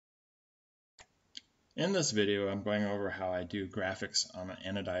In this video, I'm going over how I do graphics on an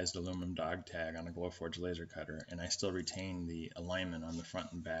anodized aluminum dog tag on a Glowforge laser cutter, and I still retain the alignment on the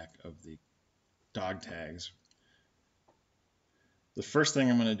front and back of the dog tags. The first thing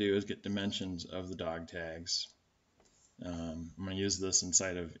I'm going to do is get dimensions of the dog tags. I'm going to use this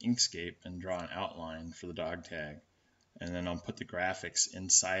inside of Inkscape and draw an outline for the dog tag, and then I'll put the graphics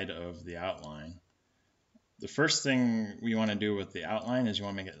inside of the outline. The first thing we want to do with the outline is you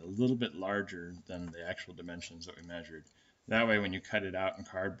want to make it a little bit larger than the actual dimensions that we measured. That way when you cut it out in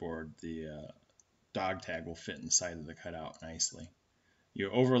cardboard, the dog tag will fit inside of the cutout nicely. You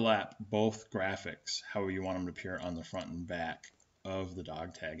overlap both graphics, how you want them to appear on the front and back of the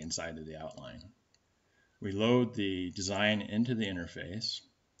dog tag inside of the outline. We load the design into the interface,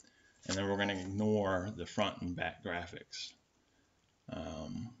 and then we're going to ignore the front and back graphics.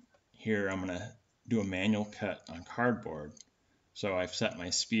 Here I'm going to do a manual cut on cardboard. So I've set my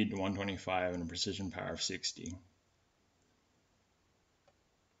speed to 125 and a precision power of 60.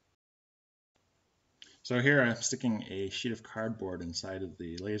 So here I'm sticking a sheet of cardboard inside of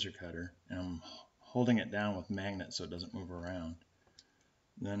the laser cutter, and I'm holding it down with magnets so it doesn't move around.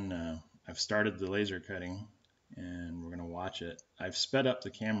 Then I've started the laser cutting, and we're going to watch it. I've sped up the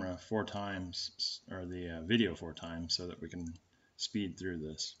camera 4 times, or the video 4 times, so that we can speed through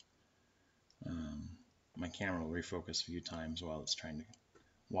this. My camera will refocus a few times while it's trying to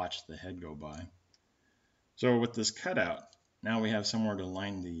watch the head go by. So with this cutout, now we have somewhere to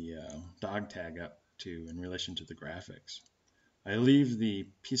line the dog tag up to in relation to the graphics. I leave the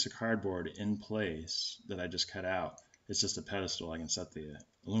piece of cardboard in place that I just cut out. It's just a pedestal I can set the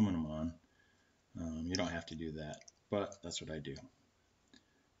aluminum on. You don't have to do that, but that's what I do.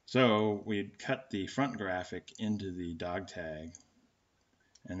 So we'd cut the front graphic into the dog tag,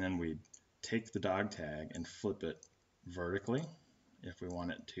 and then we'd take the dog tag and flip it vertically if we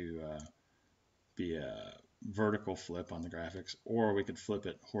want it to be a vertical flip on the graphics, or we could flip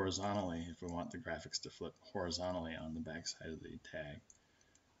it horizontally if we want the graphics to flip horizontally on the back side of the tag.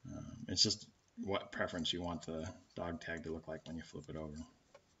 It's just what preference you want the dog tag to look like when you flip it over.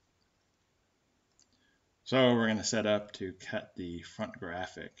 So we're going to set up to cut the front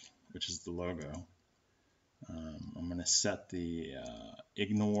graphic, which is the logo. I'm going to set the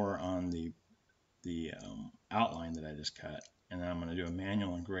ignore on the outline that I just cut, and then I'm going to do a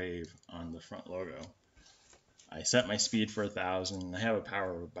manual engrave on the front logo. I set my speed for 1,000. I have a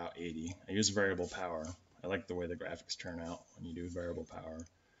power of about 80. I use variable power. I like the way the graphics turn out when you do variable power.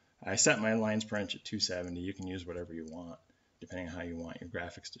 I set my lines per inch at 270. You can use whatever you want, depending on how you want your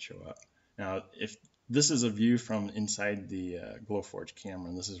graphics to show up. Now, if this is a view from inside the Glowforge camera,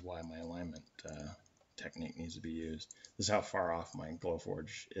 and this is why my alignment technique needs to be used. This is how far off my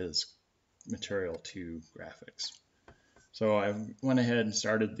Glowforge is material to graphics. So I went ahead and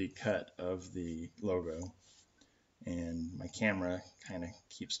started the cut of the logo, and my camera kind of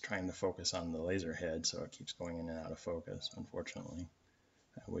keeps trying to focus on the laser head, so it keeps going in and out of focus, unfortunately.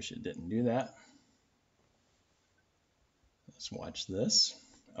 I wish it didn't do that. Let's watch this.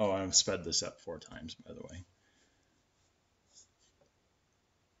 Oh, I've sped this up 4 times, by the way.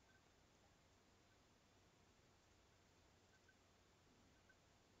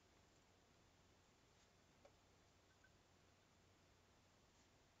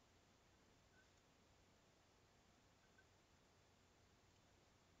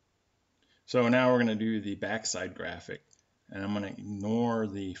 So now we're going to do the backside graphic, and I'm going to ignore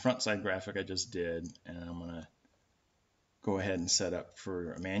the front side graphic I just did, and I'm going to go ahead and set up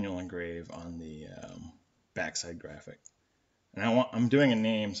for a manual engrave on the backside graphic. And I'm doing a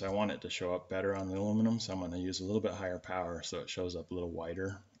name, so I want it to show up better on the aluminum, so I'm going to use a little bit higher power so it shows up a little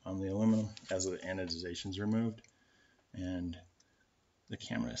wider on the aluminum as the anodization is removed. And the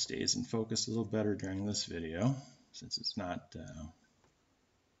camera stays in focus a little better during this video, since it's not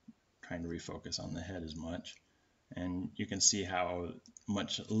trying to refocus on the head as much. And you can see how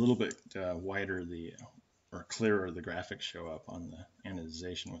much a little bit wider or clearer the graphics show up on the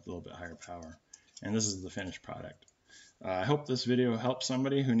anodization with a little bit higher power. And this is the finished product. I hope this video helps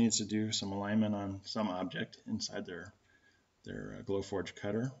somebody who needs to do some alignment on some object inside their Glowforge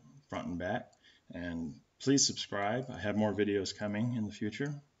cutter, front and back. And please subscribe. I have more videos coming in the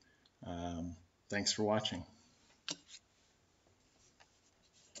future. Thanks for watching.